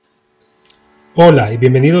Hola y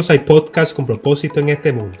bienvenidos al podcast con propósito en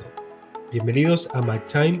este mundo. Bienvenidos a My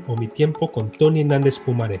Time o Mi Tiempo con Tony Hernández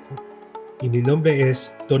Pumarejo. Y mi nombre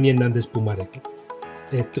es Tony Hernández Pumarejo.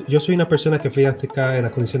 Yo soy una persona que fue diagnosticada en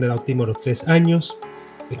la condición del autismo a los 3 años.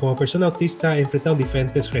 Y como persona autista he enfrentado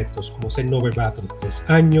diferentes retos, como ser no verbal a los 3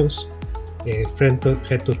 años, enfrento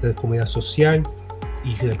retos de comunidad social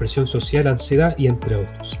y depresión social, ansiedad y entre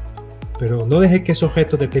otros. Pero no dejé que esos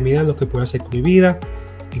retos determinaran lo que puedo hacer con mi vida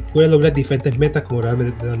y pude lograr diferentes metas como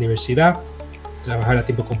graduarme de la universidad, trabajar a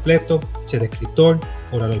tiempo completo, ser escritor,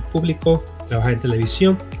 orador público, trabajar en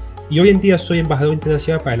televisión y hoy en día soy embajador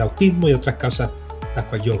internacional para el autismo y otras causas las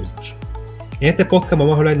cuales yo lucho. En este podcast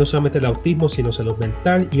vamos a hablar no solamente del autismo, sino salud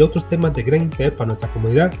mental y otros temas de gran interés para nuestra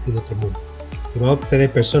comunidad y nuestro mundo. Y vamos a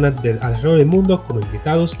tener personas alrededor del mundo como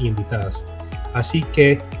invitados y invitadas. Así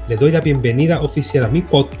que les doy la bienvenida oficial a mi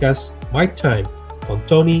podcast, My Time, con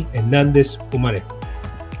Tony Hernández Pumarejo.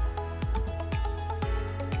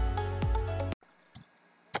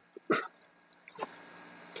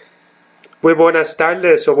 Muy buenas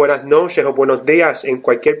tardes o buenas noches o buenos días en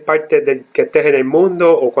cualquier parte que estés en el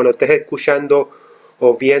mundo o cuando estés escuchando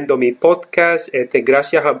o viendo mi podcast.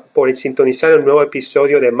 Gracias por sintonizar un nuevo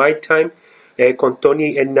episodio de My Time con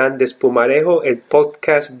Tony Hernández Pumarejo, el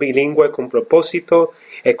podcast bilingüe con propósito,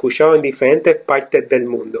 escuchado en diferentes partes del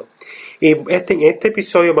mundo. Y en este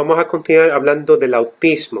episodio vamos a continuar hablando del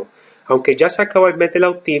autismo. Aunque ya se acabó el mes del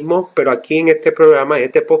autismo, pero aquí en este programa, en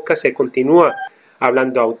este podcast, se continúa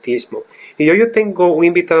hablando de autismo. Y hoy yo tengo un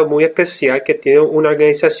invitado muy especial que tiene una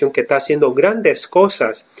organización que está haciendo grandes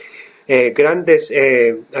cosas,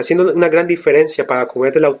 haciendo una gran diferencia para la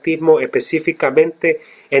comunidad del autismo, específicamente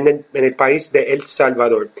en el país de El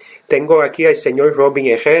Salvador. Tengo aquí al señor Robin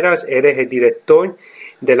Herreras, él es el director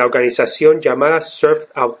de la organización llamada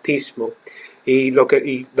Surftismo. Y lo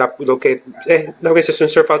que es la organización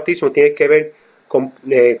Surftismo tiene que ver con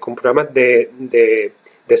programas de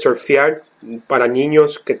surfear para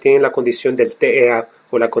niños que tienen la condición del TEA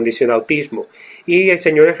o la condición de autismo. Y el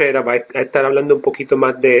señor Herrera va a estar hablando un poquito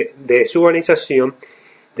más de su organización,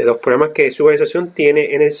 de los programas que su organización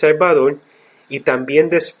tiene en El Salvador. Y también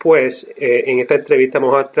después, en esta entrevista,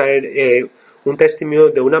 vamos a traer un testimonio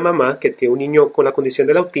de una mamá que tiene un niño con la condición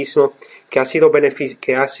del autismo que ha sido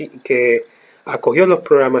que acogió los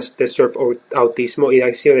programas de Surf Autismo y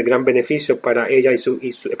ha sido de gran beneficio para ella y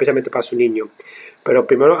especialmente para su niño. Pero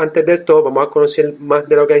primero, antes de esto, vamos a conocer más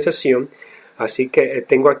de la organización. Así que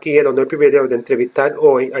tengo aquí el honor y privilegio de entrevistar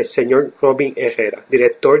hoy al señor Robin Herrera,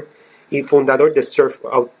 director y fundador de Surf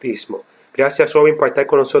Autismo. Gracias, Robin, por estar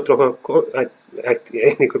con nosotros,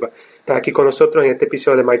 estar aquí con nosotros en este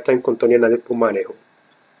episodio de My Time con Tony Hernández Pumarejo.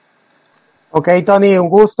 Ok, Tony, un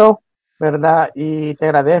gusto, ¿verdad? Y te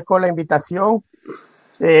agradezco la invitación.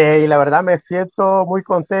 Y la verdad me siento muy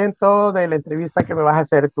contento de la entrevista que me vas a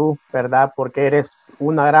hacer tú, ¿verdad? Porque eres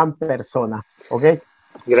una gran persona, ¿ok?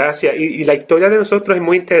 Gracias. Y la historia de nosotros es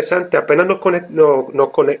muy interesante. Apenas nos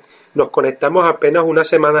conectamos apenas unas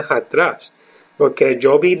semanas atrás, porque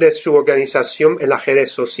yo vi de su organización en las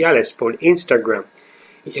redes sociales por Instagram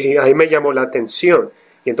y ahí me llamó la atención.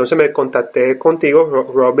 Y entonces me contacté contigo,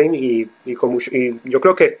 Robin, y yo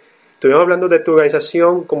creo que estuvimos hablando de tu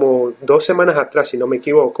organización como 2 semanas atrás, si no me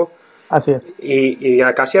equivoco. Así es. Y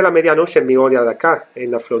casi a la medianoche en mi hora de acá, en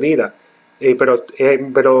la Florida. Pero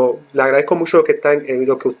le agradezco mucho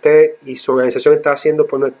lo que usted y su organización está haciendo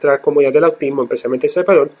por nuestra comunidad del autismo, especialmente El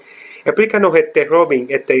Salvador. Explícanos, Robin,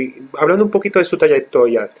 hablando un poquito de su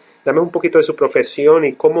trayectoria, dame un poquito de su profesión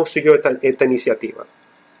y cómo siguió esta iniciativa.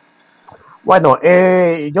 Bueno,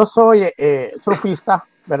 yo soy surfista,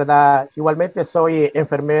 ¿verdad? Igualmente soy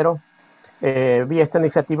enfermero. Vi esta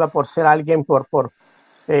iniciativa por ser alguien, por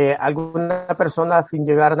alguna persona sin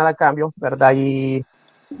llegar a nada a cambio, ¿verdad? Y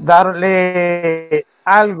darle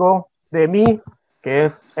algo de mí, que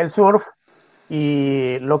es el surf,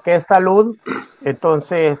 y lo que es salud.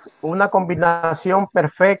 Entonces, una combinación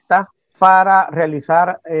perfecta para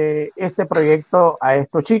realizar este proyecto a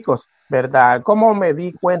estos chicos, ¿verdad? ¿Cómo me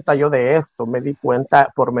di cuenta yo de esto? Me di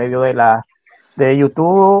cuenta por medio de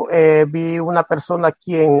YouTube. Vi una persona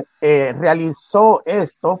quien realizó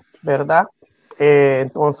esto, ¿verdad?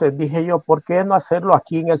 Entonces dije yo, ¿por qué no hacerlo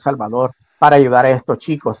aquí en El Salvador para ayudar a estos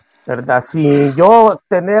chicos, ¿verdad? Sin yo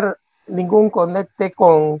tener ningún conecte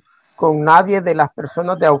con nadie de las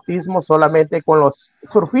personas de autismo, solamente con los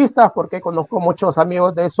surfistas, porque conozco muchos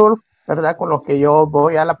amigos de surf, ¿verdad? Con los que yo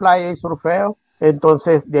voy a la playa y surfeo.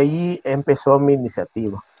 Entonces de ahí empezó mi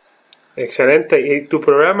iniciativa. Excelente. Y tu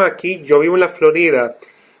programa aquí, yo vivo en la Florida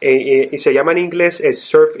y se llama en inglés el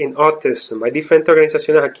Surf in Autism. Hay diferentes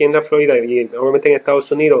organizaciones aquí en la Florida y obviamente en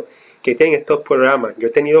Estados Unidos que tienen estos programas. Yo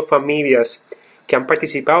he tenido familias que han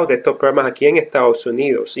participado de estos programas aquí en Estados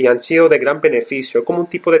Unidos y han sido de gran beneficio, como un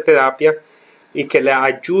tipo de terapia y que le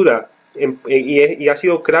ayuda y ha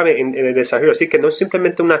sido clave en el desarrollo. Así que no es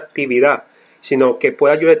simplemente una actividad, sino que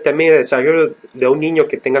puede ayudar también en el desarrollo de un niño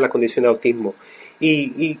que tenga la condición de autismo.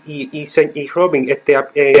 Y Robin,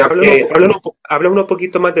 habla un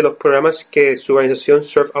poquito más de los programas que su organización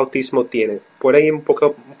Surf Autismo tiene. Por ahí un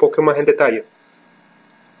poco más en detalle.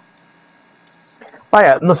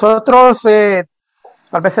 Vaya, nosotros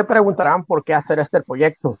tal vez se preguntarán por qué hacer este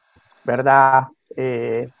proyecto, ¿verdad?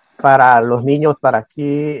 Para los niños, para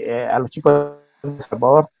aquí, a los chicos de El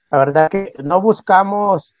Salvador. La verdad que no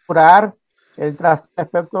buscamos curar el trastorno de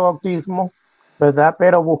espectro de autismo, ¿verdad?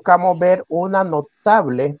 Pero buscamos ver una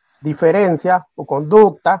notable diferencia o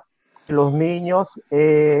conducta de los niños,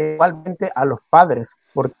 igualmente a los padres,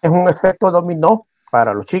 porque es un efecto dominó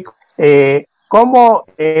para los chicos. ¿Cómo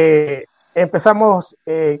empezamos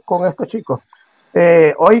con estos chicos?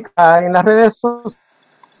 Hoy en las redes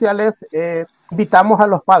sociales invitamos a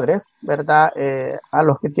los padres, ¿verdad? A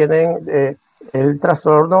los que tienen el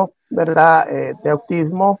trastorno, ¿verdad? De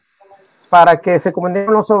autismo, para que se comuniquen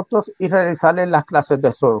con nosotros y realizarles las clases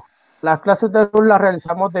de surf. Las clases de surf las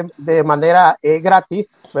realizamos de manera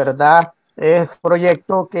gratis, ¿verdad? Es un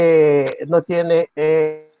proyecto que no tiene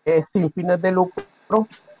sin fines de lucro.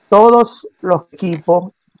 Todos los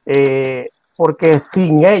equipos, porque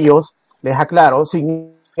sin ellos, les aclaro,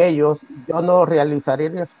 sin ellos yo no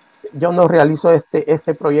realizo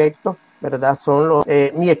este proyecto, ¿verdad? Son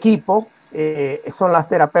mi equipo, son las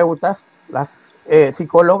terapeutas, las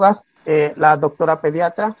psicólogas, la doctora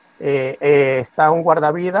pediatra, está un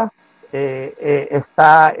guardavidas,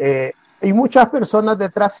 hay muchas personas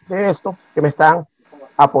detrás de esto que me están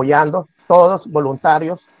apoyando, todos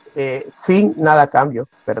voluntarios, sin nada a cambio,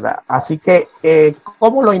 ¿verdad? Así que,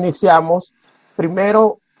 ¿cómo lo iniciamos?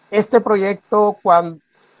 Primero, este proyecto, cuando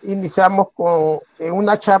iniciamos con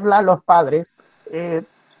una charla a los padres,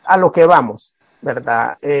 a lo que vamos,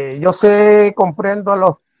 ¿verdad? Yo sé, comprendo a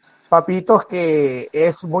los papitos que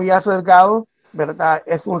es muy arriesgado, ¿verdad?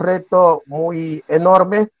 Es un reto muy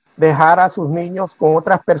enorme dejar a sus niños con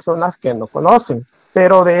otras personas que no conocen,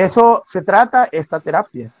 pero de eso se trata esta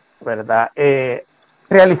terapia, ¿verdad?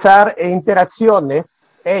 Realizar interacciones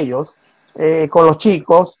ellos con los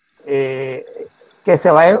chicos, que se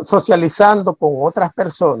vayan socializando con otras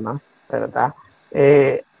personas, ¿verdad?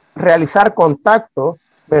 Realizar contacto,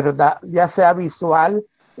 ¿verdad? Ya sea visual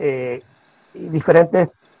y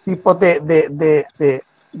diferentes tipos de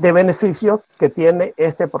beneficios que tiene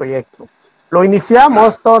este proyecto. Lo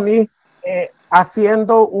iniciamos, Tony,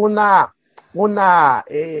 haciendo un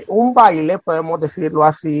baile, podemos decirlo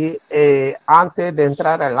así, antes de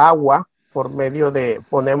entrar al agua, por medio de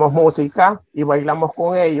ponemos música y bailamos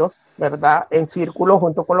con ellos, ¿verdad? En círculo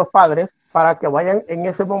junto con los padres, para que vayan en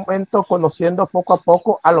ese momento conociendo poco a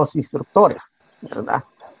poco a los instructores, ¿verdad?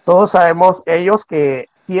 Todos sabemos ellos que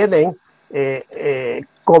tienen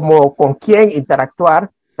como con quién interactuar,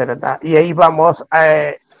 ¿verdad? Y ahí vamos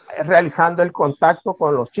realizando el contacto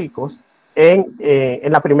con los chicos en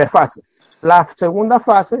la primera fase. La segunda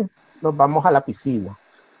fase nos vamos a la piscina,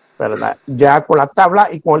 ¿verdad? Ya con la tabla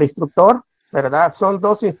y con el instructor, ¿verdad? Son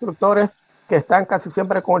dos instructores que están casi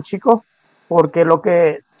siempre con el chico, porque lo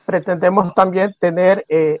que pretendemos también tener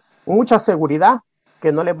mucha seguridad,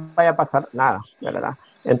 que no les vaya a pasar nada, ¿verdad?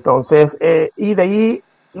 Entonces, y de ahí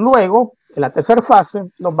luego, en la tercera fase,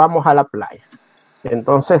 nos vamos a la playa.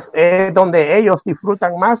 Entonces, es donde ellos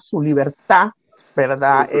disfrutan más su libertad,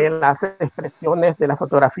 ¿verdad? En las expresiones de las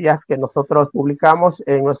fotografías que nosotros publicamos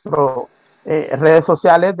en nuestras redes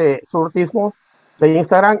sociales de Surftismo, de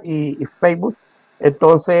Instagram y Facebook.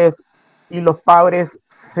 Entonces, y los padres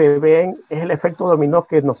se ven, es el efecto dominó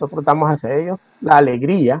que nosotros damos hacia ellos, la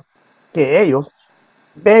alegría que ellos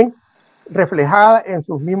ven reflejada en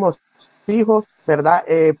sus mismos hijos, ¿verdad?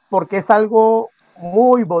 Porque es algo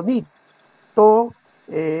muy bonito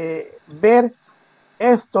ver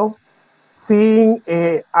esto sin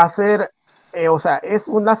hacer, o sea, es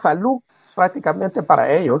una salud prácticamente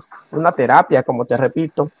para ellos, una terapia, como te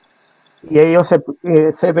repito, y ellos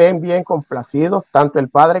se ven bien complacidos, tanto el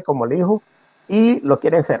padre como el hijo, y lo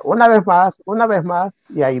quieren ser una vez más,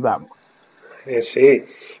 y ahí vamos. Sí,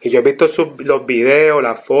 y yo he visto los videos,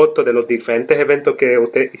 las fotos de los diferentes eventos que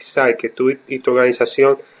usted sabe que tú y tu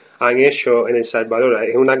organización han hecho en El Salvador.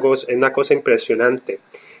 Es una cosa impresionante.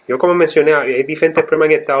 Yo, como mencioné, hay diferentes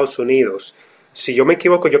programas en Estados Unidos. Si yo me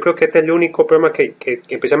equivoco, yo creo que este es el único programa que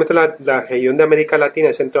especialmente la región de América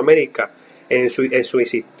Latina y Centroamérica, en su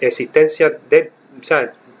existencia o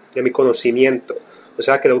sea, de mi conocimiento. O O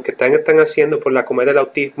sea que lo que están haciendo por la comunidad del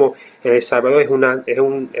autismo en El Salvador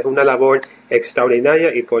es una labor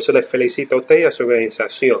extraordinaria y por eso les felicito a usted y a su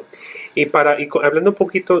organización. Hablando un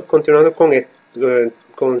poquito, continuando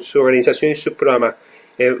con su organización y su programa,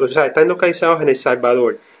 o sea, están localizados en El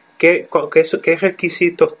Salvador. ¿Qué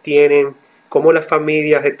requisitos tienen? ¿Cómo las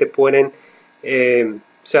familias pueden, o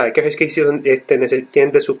sea, qué requisitos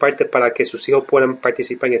tienen de su parte para que sus hijos puedan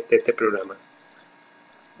participar en este programa?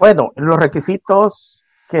 Bueno, los requisitos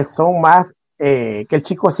que son más que el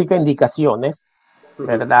chico siga indicaciones, Ujú,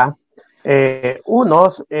 ¿verdad?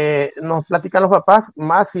 Unos nos platican los papás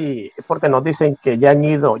más y porque nos dicen que ya han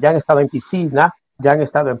ido, ya han estado en piscina, ya han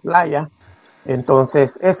estado en playa,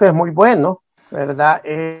 entonces eso es muy bueno, ¿verdad?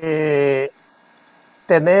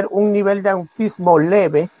 Tener un nivel de autismo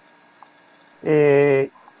leve eh,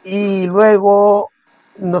 y luego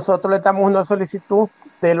nosotros le damos una solicitud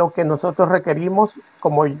de lo que nosotros requerimos.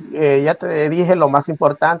 Como ya te dije, lo más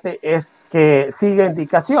importante es que siga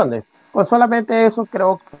indicaciones. Con solamente eso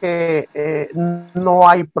creo que no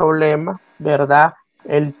hay problema, ¿verdad?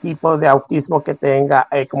 El tipo de autismo que tenga,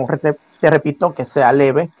 como te repito, que sea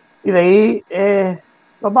leve. Y de ahí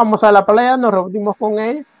nos vamos a la playa, nos reunimos con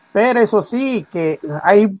él, pero eso sí, que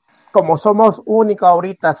hay como somos únicos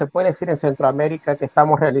ahorita, se puede decir en Centroamérica que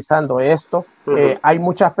estamos realizando esto, ujú. hay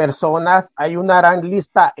muchas personas, hay una gran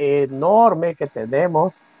lista enorme que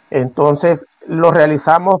tenemos, entonces lo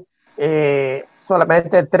realizamos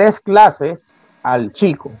solamente 3 clases al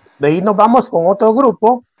chico. De ahí nos vamos con otro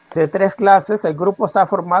grupo de 3 clases, el grupo está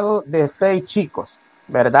formado de 6 chicos,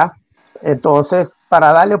 ¿verdad? Entonces,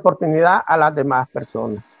 para darle oportunidad a las demás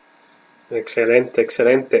personas. Excelente,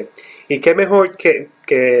 excelente. Y qué mejor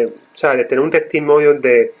o sea, de tener un testimonio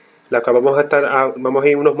de la cual vamos a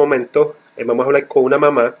ir unos momentos, vamos a hablar con una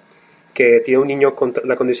mamá que tiene un niño con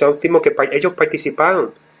la condición de autismo, que ellos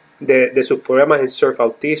participaron de sus programas en Surf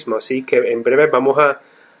Autismo, así que en breve vamos a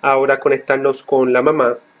ahora conectarnos con la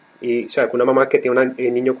mamá, y, o sea, con una mamá que tiene un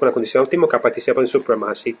niño con la condición de autismo que ha participado en sus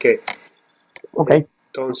programas, así que Ok,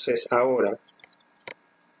 entonces ahora.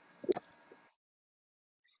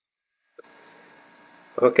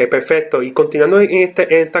 Ok, perfecto. Y continuando en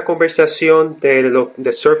esta conversación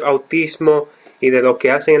de surf autismo y de lo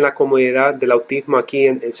que hacen en la comunidad del autismo aquí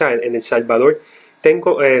en El Salvador,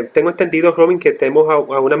 tengo entendido, Robin, que tenemos a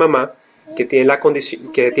una mamá que tiene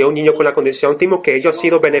que tiene un niño con la condición de autismo que ellos han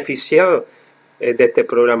sido beneficiados de este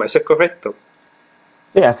programa. ¿Eso es correcto?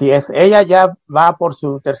 sí, así es. Ella ya va por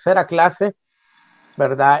su tercera clase,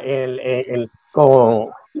 ¿verdad?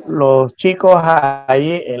 Con los chicos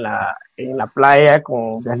ahí en la playa,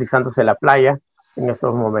 deslizándose en la playa en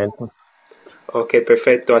estos momentos. Ok,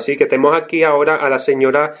 perfecto. Así que tenemos aquí ahora a la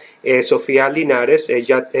señora Sofía Linares.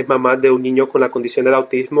 Ella es mamá de un niño con la condición del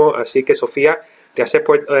autismo. Así que, Sofía, gracias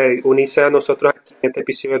por unirse a nosotros aquí en este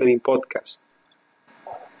episodio de mi podcast.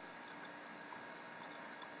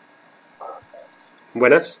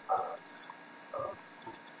 Buenas.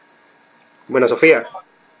 Buenas, Sofía.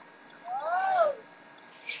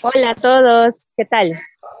 Hola a todos, ¿qué tal?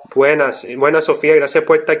 Buenas, Sofía. Gracias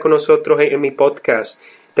por estar con nosotros en mi podcast.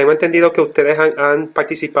 Tengo entendido que ustedes han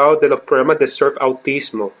participado de los programas de Surf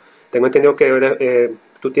Autismo. Tengo entendido que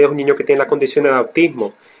tú tienes un niño que tiene la condición del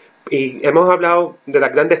autismo. Y hemos hablado de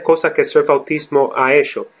las grandes cosas que Surf Autismo ha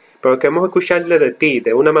hecho. Pero queremos escucharle de ti,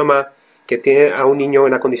 de una mamá que tiene a un niño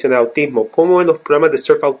en la condición de autismo. ¿Cómo los programas de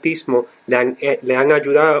Surf Autismo le han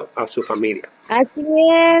ayudado a su familia? Así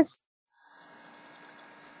es.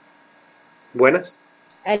 Buenas.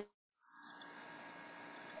 eh,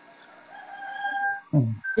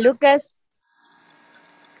 Lucas,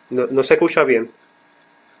 No, no se escucha bien.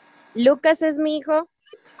 Lucas es mi hijo.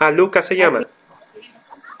 Ah, Lucas se llama. Así.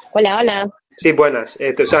 Hola, hola. Sí, buenas.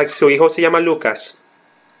 Entonces, su hijo se llama Lucas.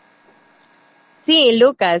 Sí,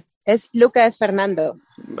 Lucas, es Lucas Fernando.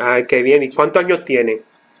 Ay, qué bien. ¿Y cuántos años tiene?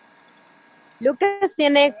 Lucas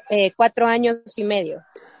tiene 4 años y medio.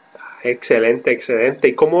 Excelente, excelente.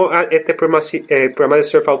 ¿Y cómo este programa de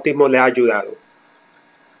Surf Autismo le ha ayudado?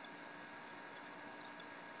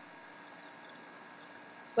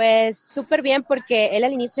 Pues súper bien porque él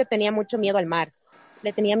al inicio tenía mucho miedo al mar.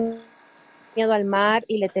 Le tenía miedo al mar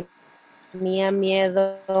y le tenía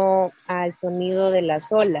miedo al sonido de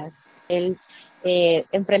las olas. Él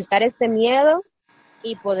enfrentar ese miedo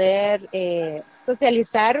y poder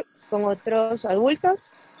socializar con otros adultos,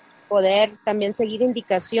 poder también seguir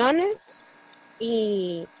indicaciones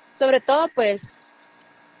y sobre todo pues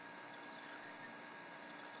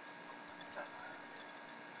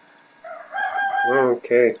Ok.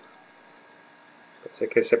 Sé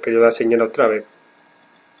que se perdió la señal otra vez.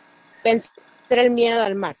 vencer el miedo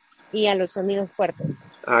al mar y a los sonidos fuertes.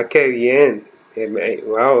 Ah, qué bien.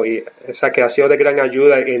 Wow, y esa que ha sido de gran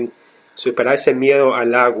ayuda en superar ese miedo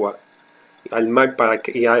al agua, al mar,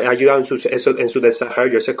 y ha ayudado en su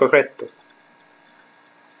desarrollo, ¿eso es correcto?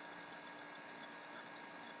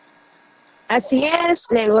 Así es,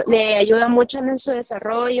 le ayuda mucho en su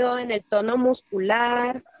desarrollo, en el tono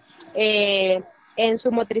muscular, eh, en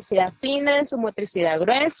su motricidad fina, en su motricidad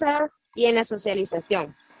gruesa y en la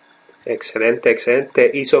socialización. Excelente,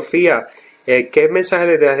 excelente. Y Sofía, ¿qué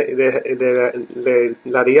mensaje le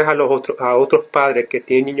darías a otros padres que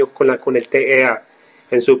tienen niños con el TEA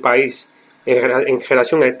en su país en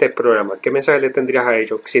relación a este programa? ¿Qué mensaje le tendrías a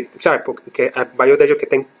ellos? Si, ¿sabes? Porque hay varios de ellos que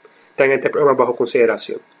están este programa bajo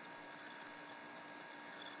consideración.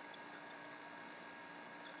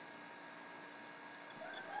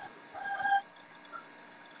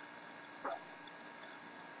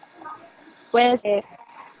 Pues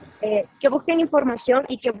que busquen información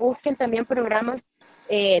y que busquen también programas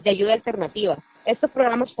de ayuda alternativa. Estos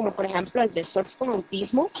programas como por ejemplo el de Surf con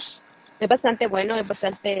Autismo es bastante bueno, es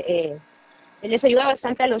bastante, les ayuda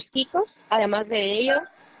bastante a los chicos. Además de ello,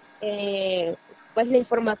 eh, pues la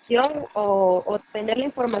información o tener la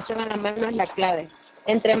información a la mano es la clave.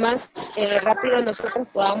 Entre más rápido nosotros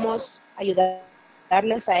podamos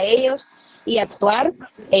ayudarles a ellos y actuar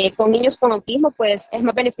con niños con autismo, pues es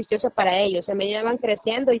más beneficioso para ellos. A medida van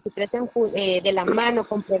creciendo y si crecen de la mano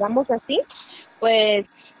con programas así, pues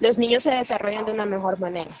los niños se desarrollan de una mejor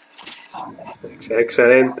manera.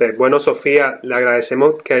 Excelente. Bueno, Sofía, le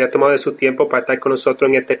agradecemos que haya tomado de su tiempo para estar con nosotros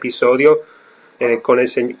en este episodio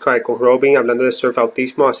con Robin hablando de surf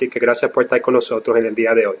autismo, así que gracias por estar con nosotros en el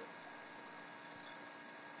día de hoy.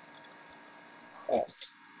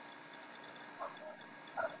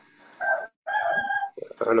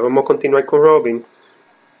 Ahora vamos a continuar con Robin.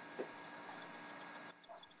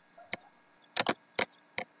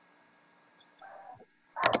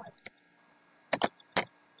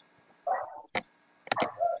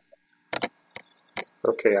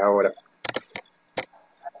 Ok, ahora.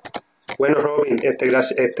 Bueno, Robin,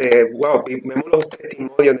 wow, vemos los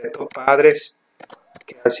testimonios de estos padres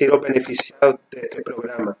que han sido beneficiados de este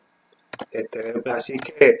programa. Así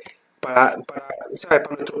que ¿sabes?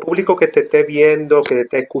 Para nuestro público que te esté viendo, que te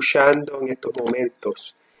esté escuchando en estos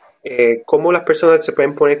momentos, ¿cómo las personas se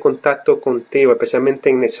pueden poner en contacto contigo, especialmente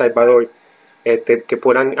en El Salvador, que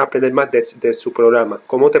puedan aprender más de su programa?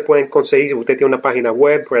 ¿Cómo te pueden conseguir? Si usted tiene una página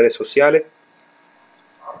web, redes sociales.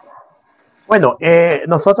 Bueno,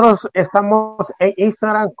 nosotros estamos en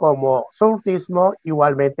Instagram como Surftismo,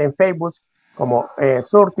 igualmente en Facebook como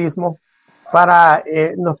Surftismo,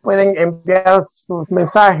 nos pueden enviar sus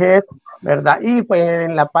mensajes, ¿verdad? Y pues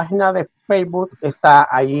en la página de Facebook está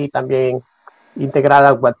ahí también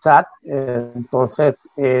integrada WhatsApp, entonces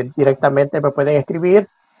directamente me pueden escribir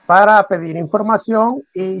para pedir información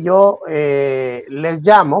y yo les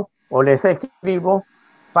llamo o les escribo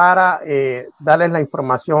para darles la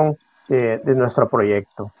información de nuestro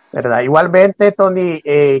proyecto, ¿verdad? Igualmente, Tony,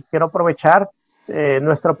 quiero aprovechar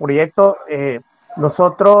nuestro proyecto.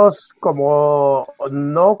 Nosotros, como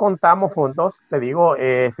no contamos fondos, te digo,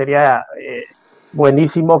 sería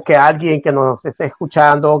buenísimo que alguien que nos esté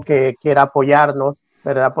escuchando, que quiera apoyarnos,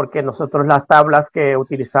 ¿verdad? Porque nosotros las tablas que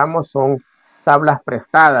utilizamos son tablas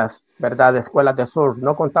prestadas, ¿verdad? De escuelas de surf,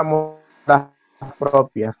 no contamos las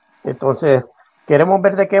propias. Entonces, queremos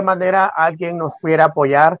ver de qué manera alguien nos pudiera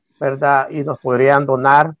apoyar, ¿verdad? Y nos podrían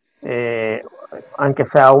donar, aunque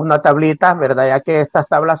sea una tablita, ¿verdad? Ya que estas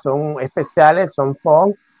tablas son especiales, son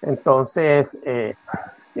foam, entonces,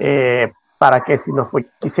 para que si nos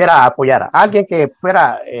quisiera apoyar a alguien que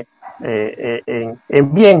fuera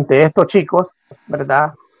en bien de estos chicos,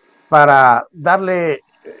 ¿verdad? Para darle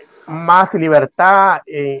más libertad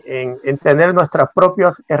en tener nuestras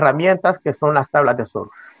propias herramientas que son las tablas de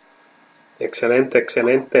surf. Excelente,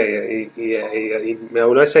 excelente. Y me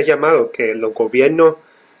uno a ese llamado que los gobiernos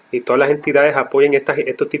y todas las entidades apoyen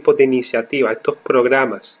estos tipos de iniciativas, estos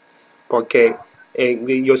programas, porque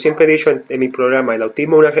yo siempre he dicho en mi programa, el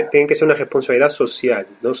autismo tiene que ser una responsabilidad social,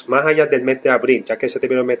 ¿no? Más allá del mes de abril, ya que se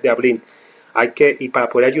terminó el mes de abril, y para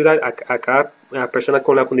poder ayudar a cada persona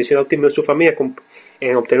con la condición de autismo y su familia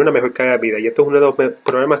en obtener una mejor calidad de vida. Y esto es uno de los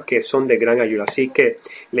programas que son de gran ayuda. Así que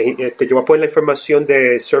yo voy a poner la información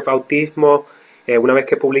de Surf Autismo una vez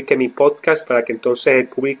que publique mi podcast para que entonces el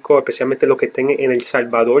público, especialmente los que estén en El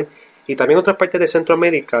Salvador y también otras partes de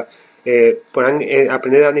Centroamérica, puedan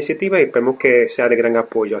aprender la iniciativa y esperemos que sea de gran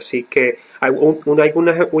apoyo. Así que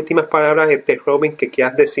algunas últimas palabras, Robin, que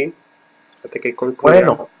quieras decir antes que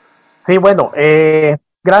concluyamos. Bueno, sí, bueno,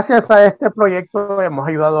 gracias a este proyecto hemos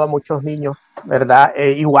ayudado a muchos niños, ¿verdad?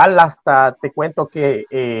 Igual hasta te cuento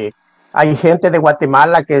que Hay gente de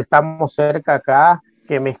Guatemala que estamos cerca acá,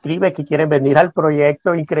 que me escribe que quieren venir al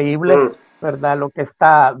proyecto, increíble, Mm, ¿verdad? Lo que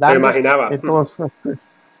está me dando. imaginaba. Entonces,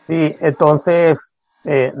 sí, entonces,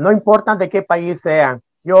 no importa de qué país sean,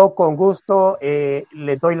 yo con gusto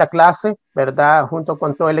les doy la clase, ¿verdad? Junto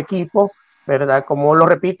con todo el equipo, ¿verdad? Como lo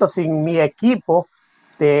repito, sin mi equipo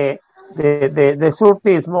de, de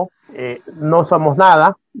surftismo, no somos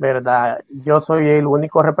nada, ¿verdad? Yo soy el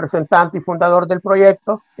único representante y fundador del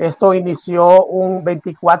proyecto. Esto inició un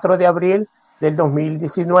 24 de abril del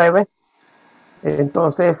 2019.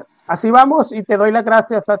 Entonces, así vamos y te doy las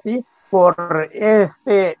gracias a ti por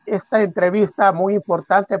esta entrevista muy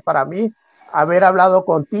importante para mí, haber hablado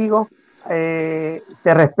contigo.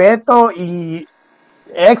 Te respeto y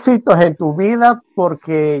éxitos en tu vida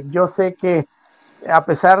porque yo sé que a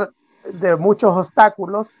pesar de muchos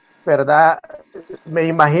obstáculos, ¿verdad? Me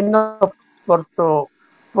imagino por,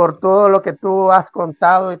 por todo lo que tú has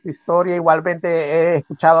contado de tu historia, igualmente he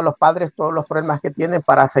escuchado a los padres todos los problemas que tienen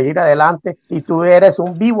para seguir adelante y tú eres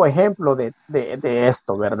un vivo ejemplo de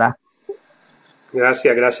esto, ¿verdad?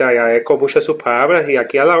 Gracias, gracias. Agradezco mucho sus palabras y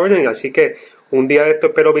aquí a la orden. Así que un día de esto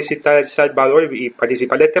espero visitar El Salvador y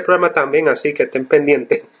participar de este programa también, así que estén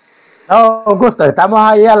pendientes. No, un gusto, estamos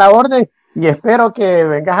ahí a la orden y espero que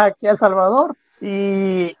vengas aquí a El Salvador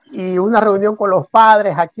y una reunión con los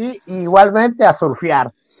padres aquí, igualmente a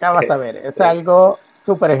surfear. Ya vas a ver, es Eh, algo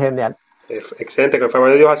súper genial. Excelente, con el favor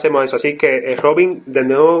de Dios hacemos eso. Así que Robin, de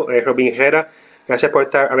nuevo, Robin Herrera, gracias por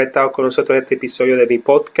haber estado con nosotros en este episodio de mi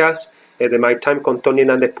podcast, de My Time con Tony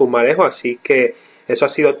Hernández Pumarejo. Así que eso ha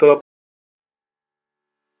sido todo.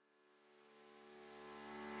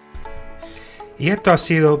 Y esto ha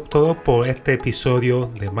sido todo por este episodio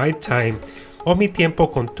de My Time o Mi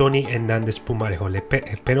Tiempo con Tony Hernández Pumarejo.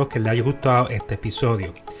 Espero que les haya gustado este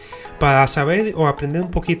episodio. Para saber o aprender un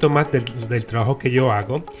poquito más del trabajo que yo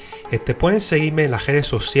hago, pueden seguirme en las redes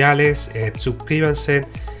sociales, suscríbanse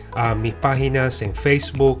a mis páginas en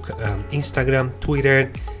Facebook, Instagram,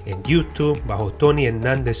 Twitter, en YouTube, bajo Tony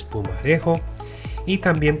Hernández Pumarejo. Y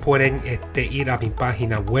también pueden ir a mi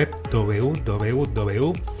página web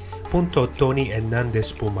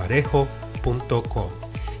www.tonyhernandezpumarejo.com.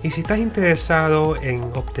 Y si estás interesado en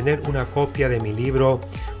obtener una copia de mi libro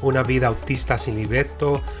Una vida autista sin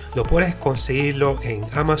libreto, lo puedes conseguirlo en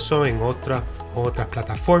Amazon, en otras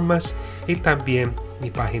plataformas y también mi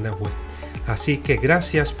página web. Así que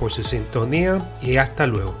gracias por su sintonía y hasta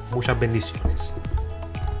luego. Muchas bendiciones.